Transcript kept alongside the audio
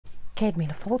Okay,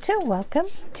 Admila Fulcher, welcome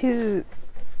to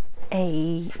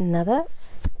another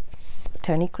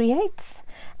Toni Creates.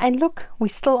 And look, we're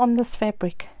still on this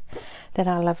fabric that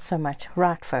I love so much.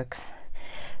 Right, folks,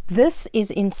 this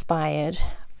is inspired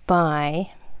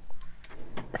by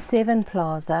Seven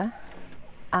Plaza.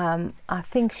 I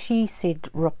think she said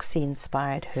Roxy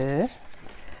inspired her.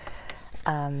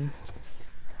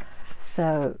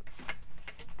 So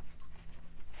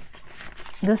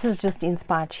this is just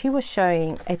inspired. She was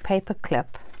showing a paper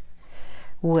clip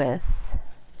with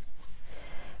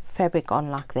fabric on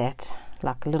like that,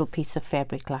 like a little piece of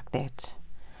fabric like that.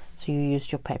 So you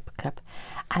used your paper clip.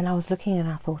 And I was looking and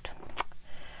I thought,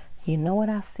 you know what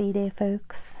I see there,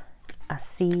 folks? I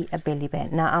see a belly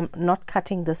band. Now I'm not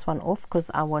cutting this one off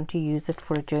because I want to use it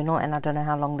for a journal, and I don't know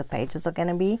how long the pages are going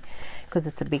to be because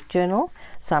it's a big journal.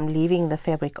 So I'm leaving the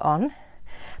fabric on.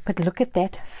 But look at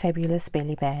that fabulous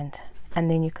belly band. And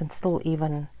then you can still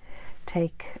even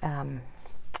take a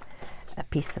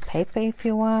piece of paper if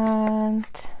you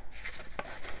want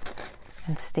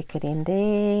and stick it in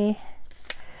there.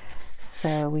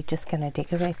 So we're just going to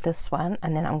decorate this one,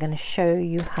 and then I'm going to show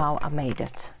you how I made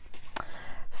it.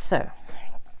 So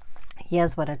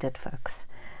here's what I did, folks.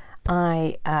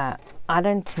 I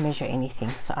don't measure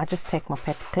anything, so I just take my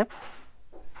paper clip,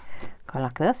 go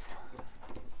like this,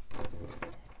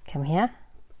 come here,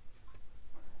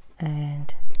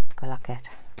 and go like that,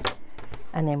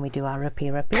 and then we do our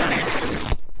rippy.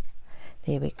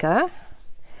 There we go.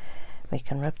 We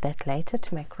can rip that later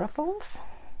to make ruffles.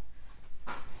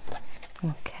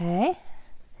 Okay,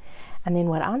 and then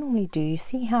what I normally do, you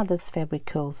see how this fabric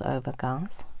curls over,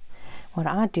 guys? What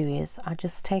I do is I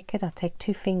just take it, I take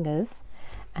 2 fingers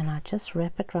and I just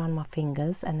wrap it around my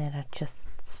fingers, and then it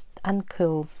just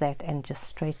uncurls that and just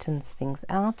straightens things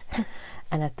out.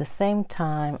 And at the same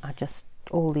time, I just,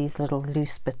 all these little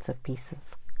loose bits of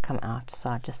pieces come out. So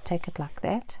I just take it like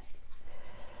that,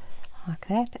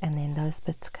 and then those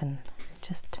bits can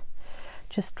just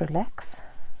relax.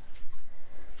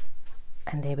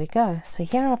 And there we go. So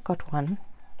here I've got one.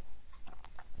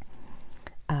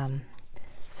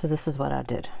 So this is what I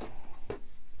did.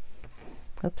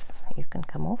 Oops, you can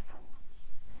come off.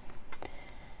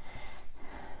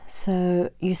 So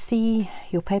you see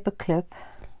your paper clip,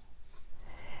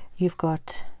 you've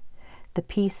got the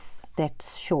piece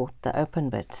that's short, the open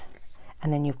bit,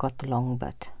 and then you've got the long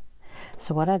bit.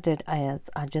 So what I did is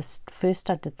I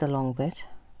did the long bit.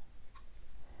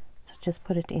 So just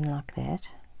put it in like that.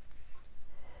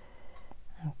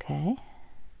 Okay,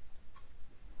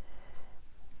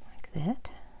 like that.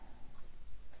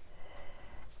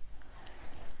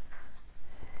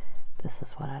 This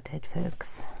is what I did,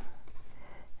 folks.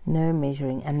 No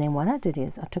measuring. And then what I did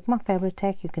is I took my fabric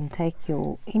tack. You can take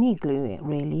your any glue,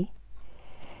 really.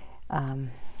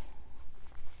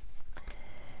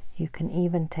 You can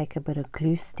even take a bit of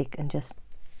glue stick and just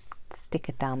stick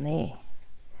it down there.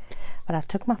 But I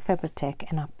took my fabric tack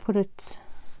and I put it.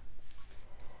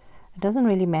 It doesn't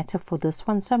really matter for this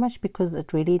one so much because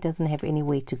it really doesn't have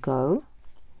anywhere to go.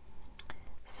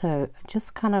 So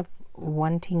just kind of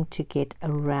wanting to get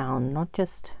around, not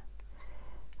just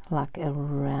like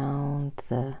around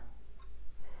the,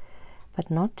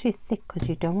 but not too thick because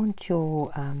you don't want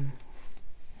your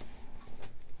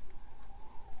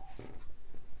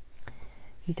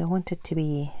you don't want it to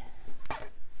be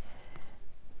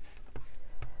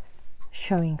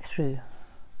showing through.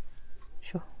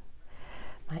 Sure.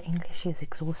 My English is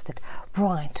exhausted.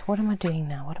 Right, what am I doing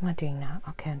now?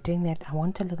 Okay, I'm doing that. I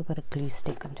want a little bit of glue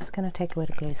stick. I'm just going to take a bit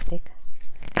of glue stick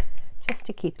just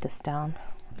to keep this down.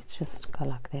 Let's just go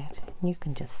like that. You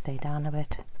can just stay down a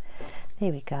bit.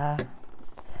 There we go.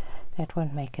 That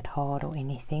won't make it hard or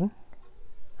anything.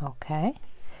 Okay.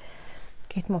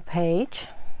 Get my page.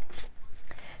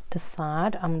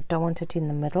 Decide. I don't want it in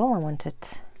the middle. I want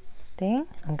it there.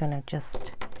 I'm going to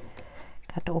just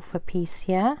cut off a piece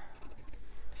here.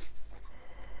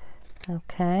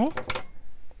 Okay,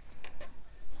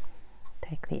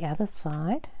 take the other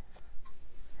side.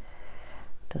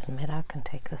 Doesn't matter, I can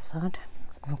take this side.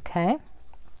 Okay,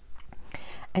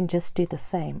 and just do the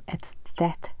same. It's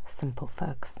that simple,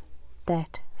 folks.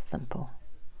 That simple.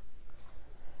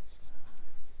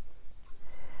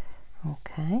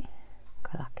 Okay,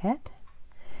 go like that.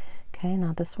 Okay,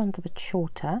 now this one's a bit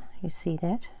shorter. You see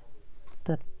that?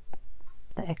 The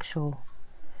actual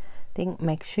thing.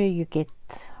 Make sure you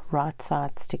get right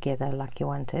sides together like you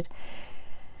want it,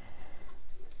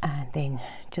 and then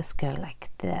just go like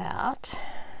that,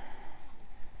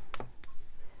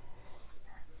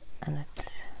 and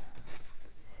it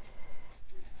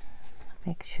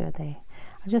make sure I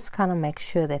just kind of make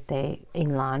sure that they're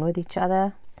in line with each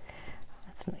other.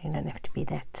 You don't have to be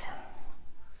that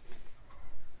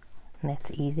and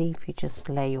that's easy. If you just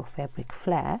lay your fabric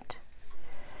flat,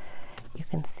 you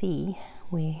can see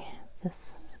where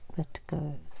this bit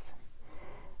goes,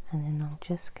 and then I'm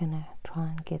just gonna try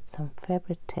and get some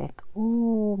fabric tack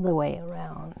all the way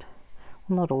around.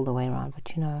 Well, not all the way around,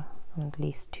 but you know, on at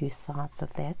least two sides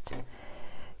of that.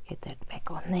 Get that back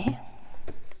on there.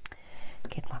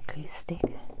 Get my glue stick,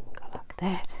 go like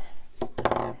that,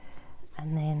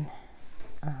 and then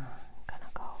I'm gonna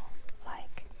go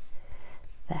like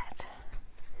that.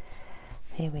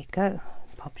 There we go.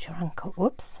 Pops your uncle.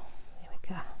 Whoops. There we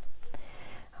go.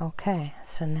 Okay,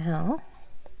 so now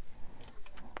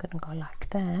I'm gonna go like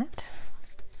that.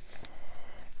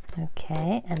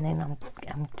 Okay, and then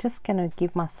I'm just gonna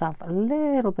give myself a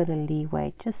little bit of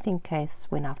leeway, just in case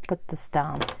when I've put this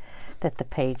down that the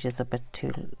page is a bit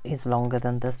is longer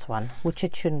than this one, which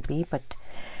it shouldn't be, but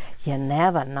you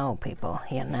never know, people.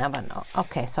 You never know.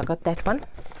 Okay, so I got that one.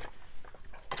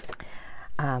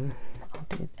 I'll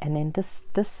do, and then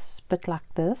this bit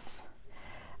like this,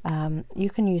 you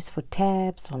can use for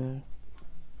tabs on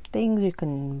things. You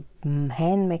can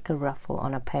hand make a ruffle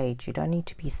on a page. You don't need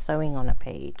to be sewing on a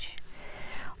page.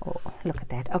 Oh, look at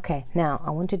that. Okay, now I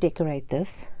want to decorate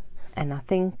this, and I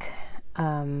think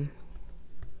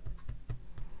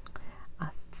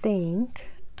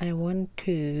I want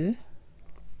to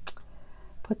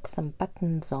put some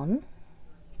buttons on.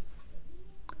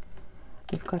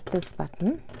 We've got this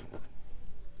button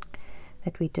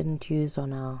that we didn't use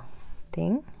on our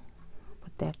thing.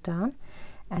 Put that down.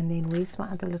 And then where's my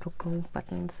other little gold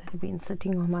buttons that have been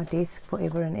sitting on my desk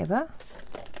forever and ever?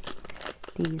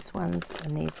 These ones,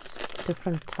 and there's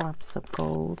different types of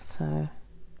gold, so I'm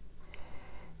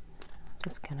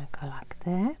just gonna go like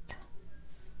that.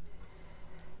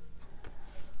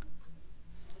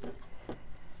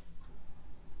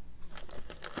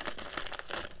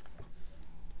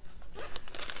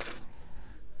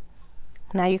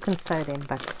 Now you can sew them,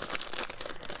 but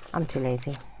I'm too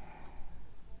lazy.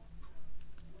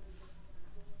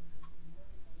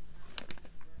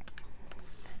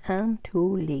 I'm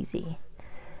too lazy.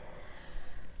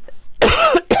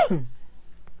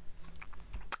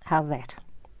 How's that?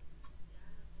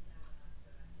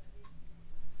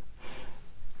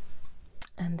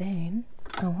 And then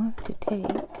I want to take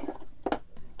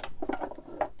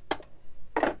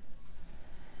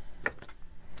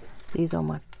these are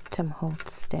my Tim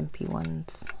Holtz stampy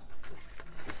ones.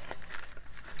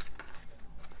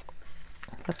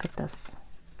 Look at this.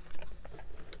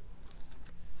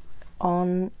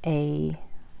 On a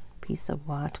piece of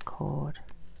white cord.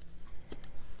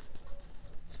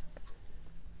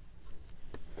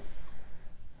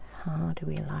 How do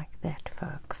we like that,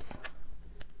 folks?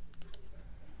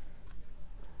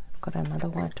 I've got another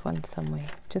white one somewhere,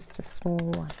 just a small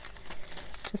one.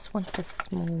 Just want a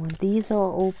small one. These are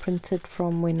all printed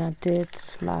from when I did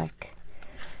like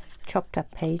chopped up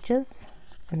pages,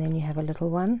 and then you have a little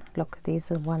one. Look,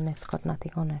 these are one that's got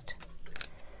nothing on it.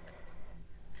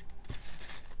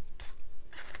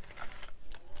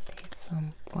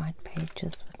 Some white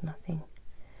pages with nothing.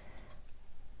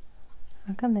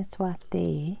 How come that's white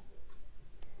there?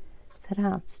 Is that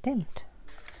how it's stamped?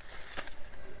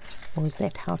 Or is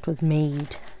that how it was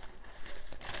made?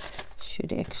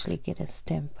 Should actually get a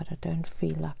stamp, but I don't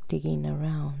feel like digging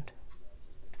around.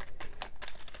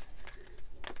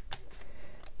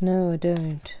 No, I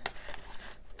don't.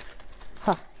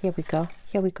 Ha, here we go.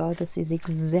 Here we go. This is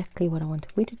exactly what I want.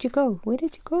 Where did you go? Where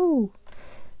did you go?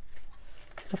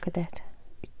 Look at that.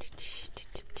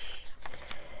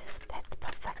 That's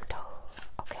perfecto.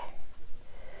 Okay.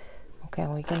 Okay,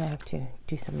 we're going to have to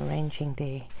do some arranging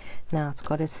there. Now it's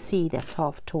got a C that's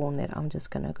half torn that I'm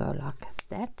just going to go like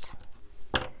that.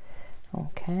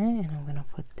 Okay, and I'm going to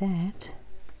put that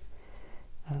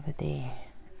over there.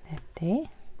 That there.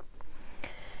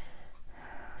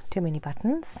 Too many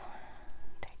buttons.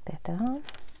 Take that down.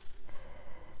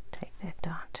 Take that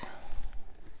out.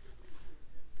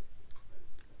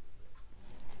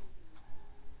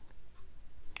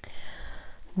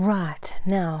 Right,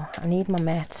 now I need my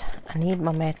mat. I need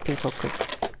my mat, people, because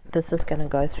this is going to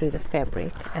go through the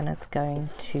fabric, and it's going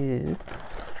to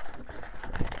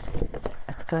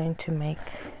make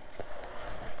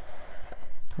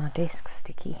my desk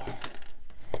sticky.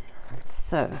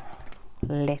 So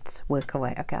let's work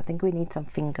away. Okay, I think we need some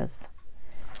fingers.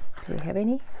 Do we have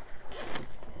any?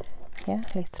 Yeah,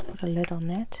 let's put a lid on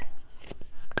that.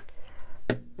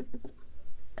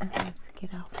 And let's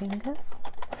get our fingers.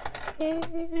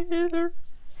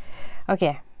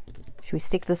 Okay, should we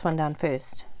stick this one down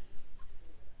first?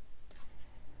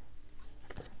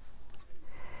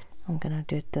 I'm gonna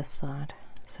do it this side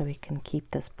so we can keep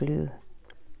this blue.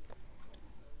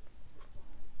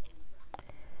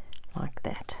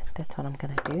 that's what I'm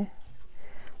going to do.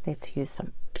 Let's use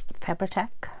some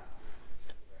Fabri-Tac.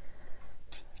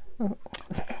 Oh,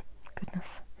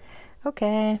 goodness.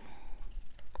 Okay.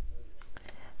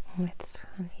 I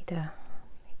need to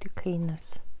clean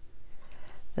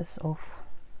this off.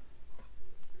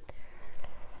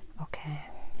 Okay.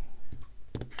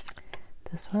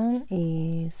 This one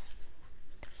is,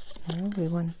 no, we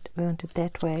want it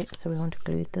that way, so we want to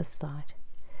glue it this side.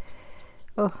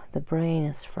 Oh, the brain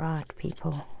is fried,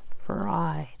 people.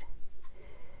 Fried.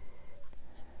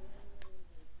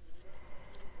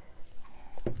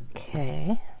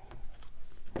 Okay.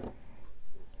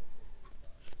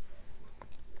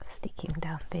 Stick him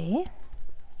down there.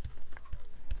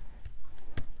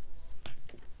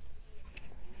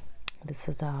 This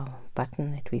is our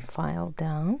button that we filed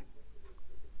down.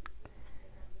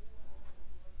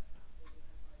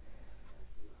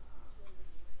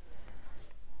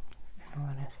 I'm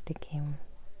going to stick him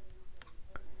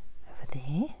over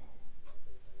there.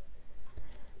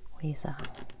 Where's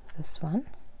this one?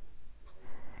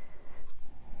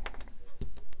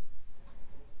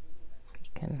 We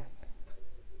can.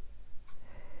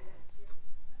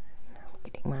 I'm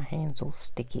getting my hands all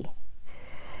sticky.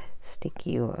 Stick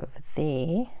you over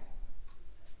there.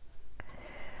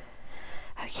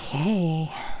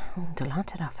 Okay, I'm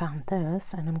delighted I found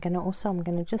this, and I'm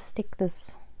gonna just stick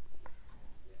this.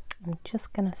 I'm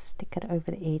just gonna stick it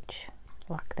over the edge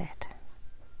like that.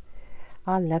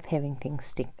 I love having things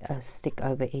stick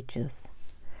over edges,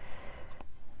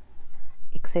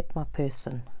 except my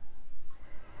person.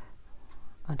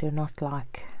 I do not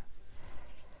like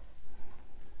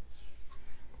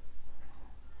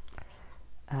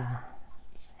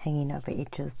hanging over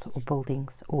edges or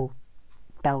buildings or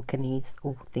balconies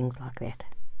or things like that.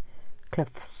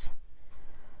 Cliffs,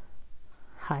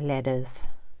 high ladders,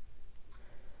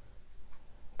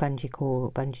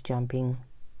 bungee jumping.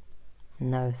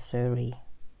 No, sorry.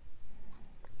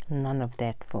 None of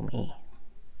that for me.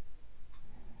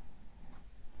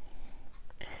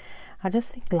 I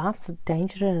just think life's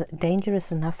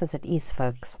dangerous enough as it is,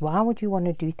 folks. Why would you want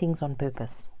to do things on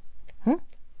purpose?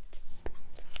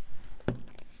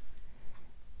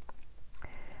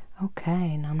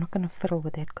 Okay, now I'm not going to fiddle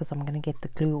with that because I'm going to get the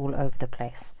glue all over the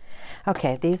place.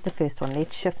 Okay, there's the first one.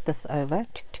 Let's shift this over.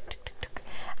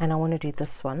 And I want to do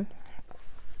this one.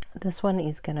 This one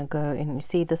is going to go in. You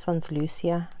see, this one's loose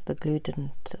here. The glue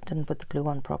didn't put the glue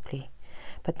on properly.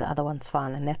 But the other one's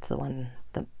fine. And that's the one.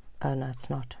 Oh, no, it's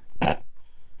not.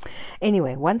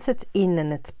 Anyway, once it's in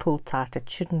and it's pulled tight, it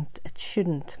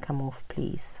shouldn't come off,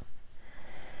 please.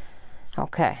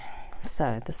 Okay,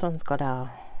 so this one's got our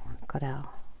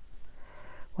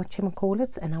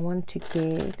whatchamacallits, and I want to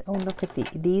get, oh, look at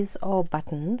these are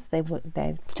buttons. They're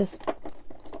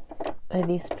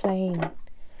these plain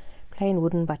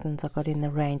wooden buttons I got in the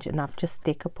range, and I've just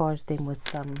decoupaged them with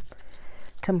some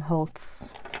Tim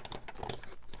Holtz,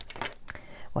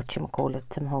 Tim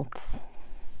Holtz.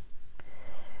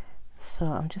 So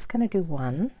I'm just going to do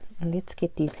one, and let's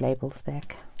get these labels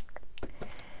back.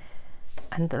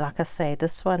 And like I say,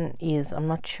 this one is, I'm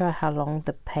not sure how long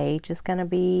the page is going to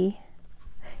be.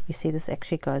 You see, this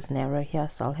actually goes narrow here,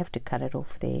 so I'll have to cut it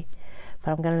off there.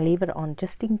 But I'm going to leave it on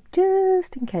just in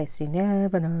case. You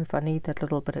never know if I need that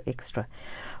little bit of extra.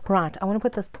 Right, I want to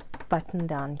put this button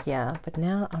down here, but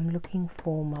now I'm looking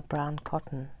for my brown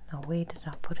cotton. Now, where did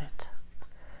I put it?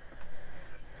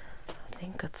 I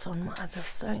think it's on my other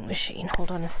sewing machine. Hold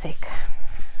on a sec.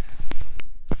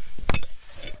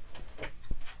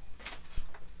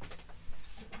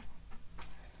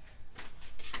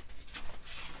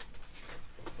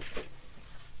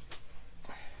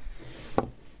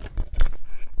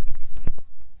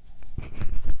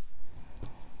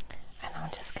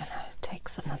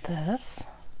 Some of this.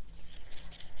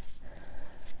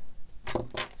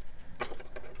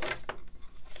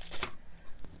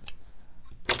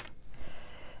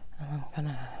 And I'm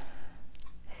gonna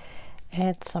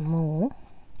add some more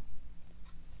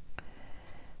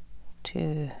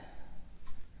to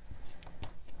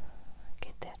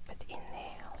get that bit in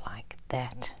there like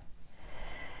that.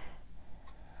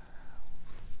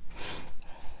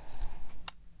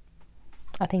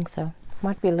 I think so.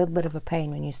 Might be a little bit of a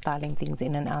pain when you're styling things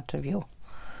in and out of your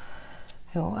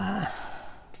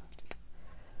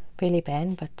belly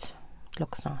band, but it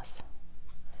looks nice.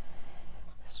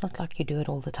 It's not like you do it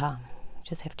all the time. You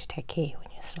just have to take care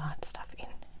when you slide stuff in.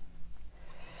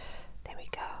 There we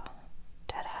go.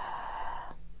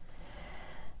 Ta-da!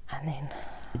 And then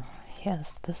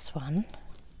here's this one.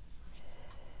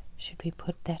 Should we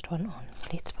put that one on?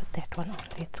 Let's put that one on.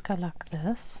 Let's go like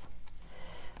this.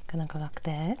 I'm gonna go like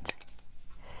that.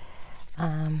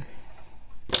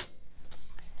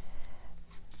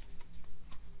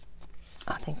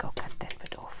 I think I'll cut that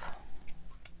bit off.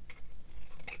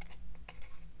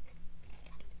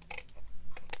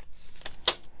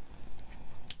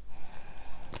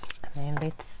 And then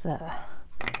let's, there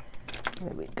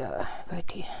we go,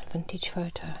 vintage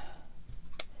photo.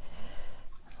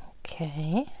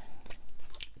 Okay.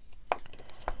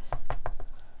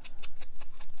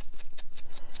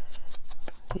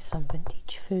 Do some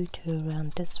vintage photo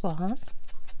around this one.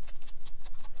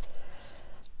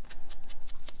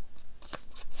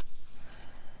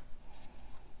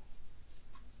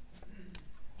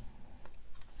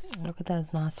 Look at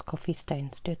those nice coffee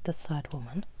stains. Do it this side,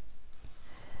 woman.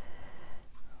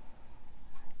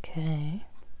 Okay.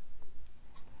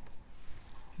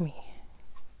 Me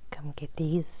come get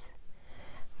these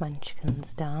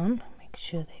munchkins down. Make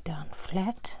sure they're down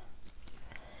flat.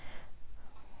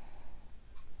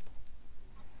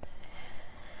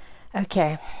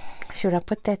 Okay, should I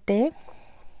put that there?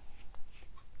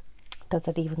 Does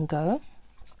it even go?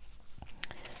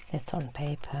 That's on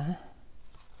paper.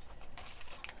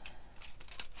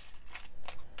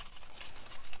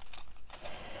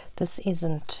 This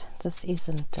isn't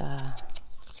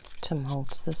Tim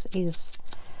Holtz. This is,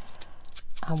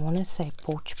 I want to say,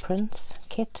 Porch Prints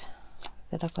kit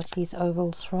that I got these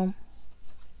ovals from.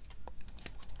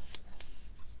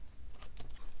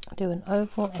 Do an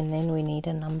oval, and then we need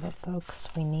a number, folks.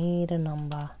 We need a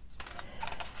number.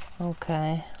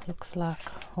 Okay, looks like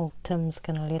old Tim's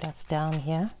gonna let us down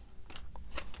here.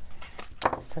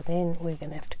 So then we're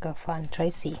gonna have to go find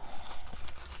Tracy.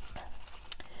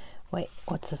 Wait,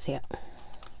 what's this here?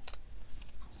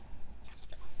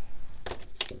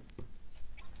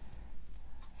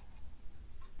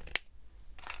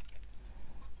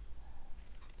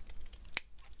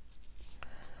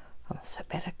 I'm so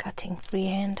bad at cutting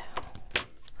freehand.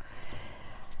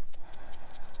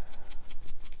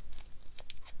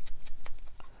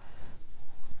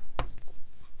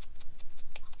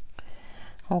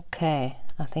 Okay,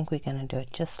 I think we're going to do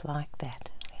it just like that.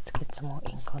 Let's get some more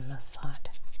ink on this side.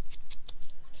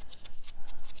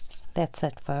 That's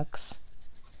it, folks.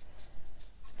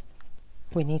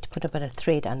 We need to put a bit of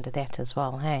thread under that as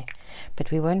well, hey?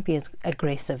 But we won't be as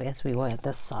aggressive as we were at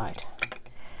this side.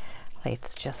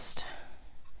 Let's just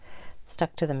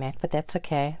stuck to the mat, but that's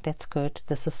okay. That's good.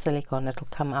 This is silicone. It'll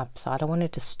come up, so I don't want to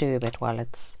disturb it while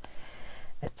it's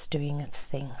doing its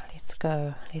thing. Let's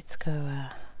go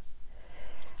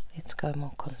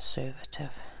more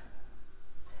conservative,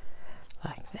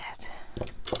 like that.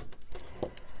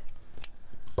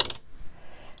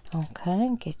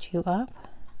 Okay, get you up.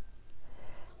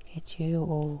 Get you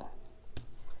all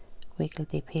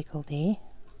wiggledy-piggledy.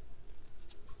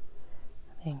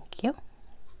 Thank you.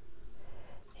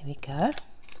 There we go.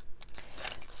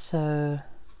 So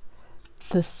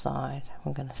this side,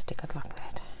 we're going to stick it like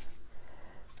that.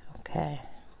 Okay.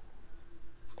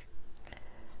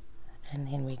 And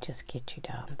then we just get you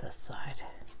down this side.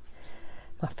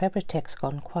 My Fabri-Tac's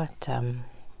gone quite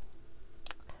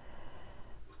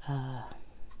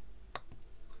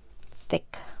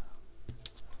thick.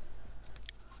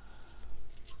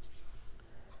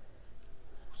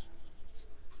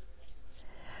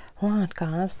 Right,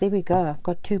 guys, there we go. I've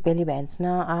got 2 belly bands.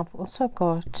 Now I've also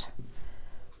got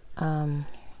there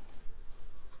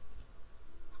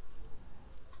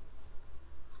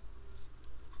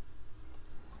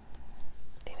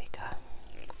we go.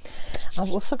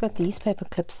 I've also got these paper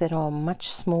clips that are much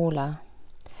smaller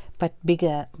but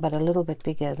bigger, but a little bit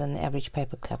bigger than the average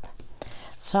paper clip.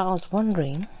 So I was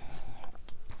wondering,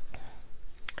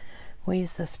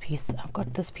 where's this piece? I've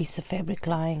got this piece of fabric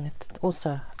lying. It's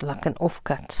also like an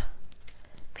offcut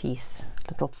piece,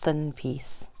 little thin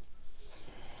piece.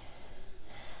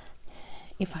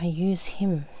 If I use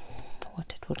him,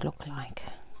 what it would look like.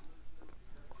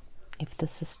 If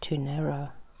this is too narrow.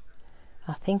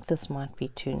 I think this might be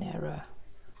too narrow.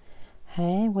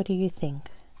 Hey, what do you think?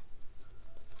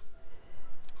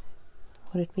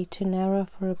 Would it be too narrow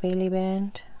for a belly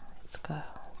band? Let's go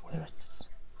where it's...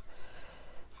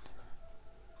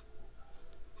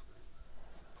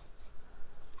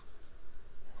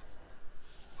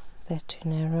 That too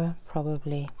narrow?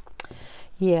 Probably.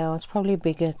 Yeah, it's probably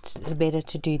better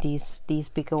to do these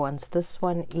bigger ones. This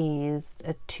one is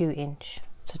a 2-inch.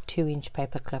 It's a 2-inch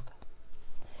paper clip.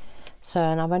 So,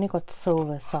 and I've only got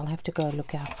silver, so I'll have to go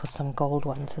look out for some gold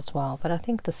ones as well. But I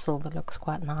think the silver looks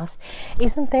quite nice.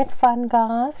 Isn't that fun,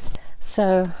 guys?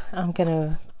 So I'm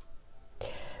gonna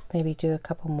maybe do a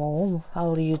couple more.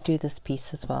 I'll do this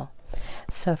piece as well.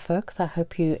 So folks, I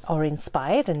hope you are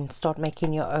inspired and start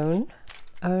making your own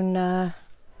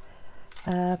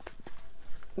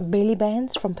belly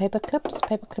bands from paper clips,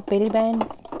 paper clip belly band,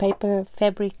 paper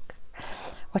fabric,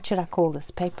 what should I call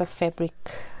this? Paper, fabric,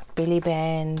 belly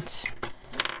band,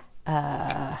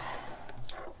 I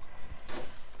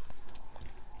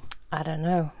don't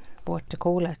know what to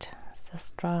call it. Is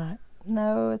this dry?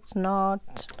 No, it's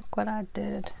not. Look what I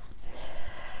did.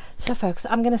 So folks,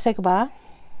 I'm going to say goodbye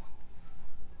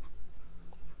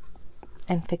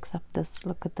and fix up this.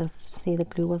 Look at this. See, the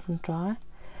glue wasn't dry.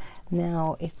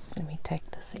 Now it's, let me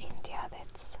take this end. Yeah,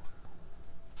 that's,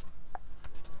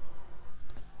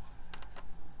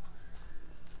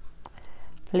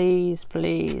 please,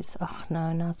 please. Oh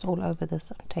no, now it's all over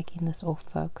this. I'm taking this off,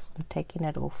 folks. I'm taking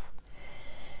it off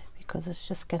because it's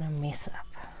just going to mess up.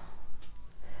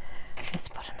 Let's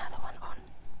put another one on.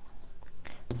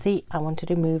 See, I wanted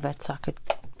to move it so I could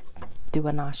do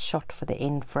a nice shot for the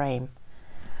end frame,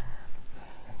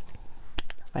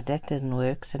 but that didn't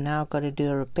work, so now I've got to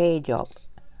do a repair job.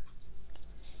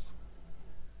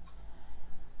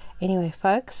 Anyway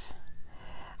folks,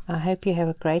 I hope you have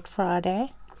a great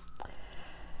Friday.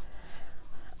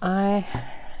 I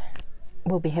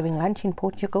will be having lunch in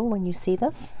Portugal when you see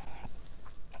this,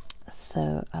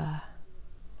 so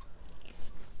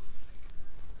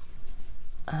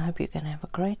I hope you're going to have a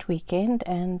great weekend,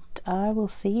 and I will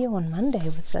see you on Monday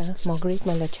with the Marguerite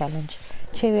Miller challenge.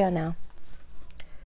 Cheerio now.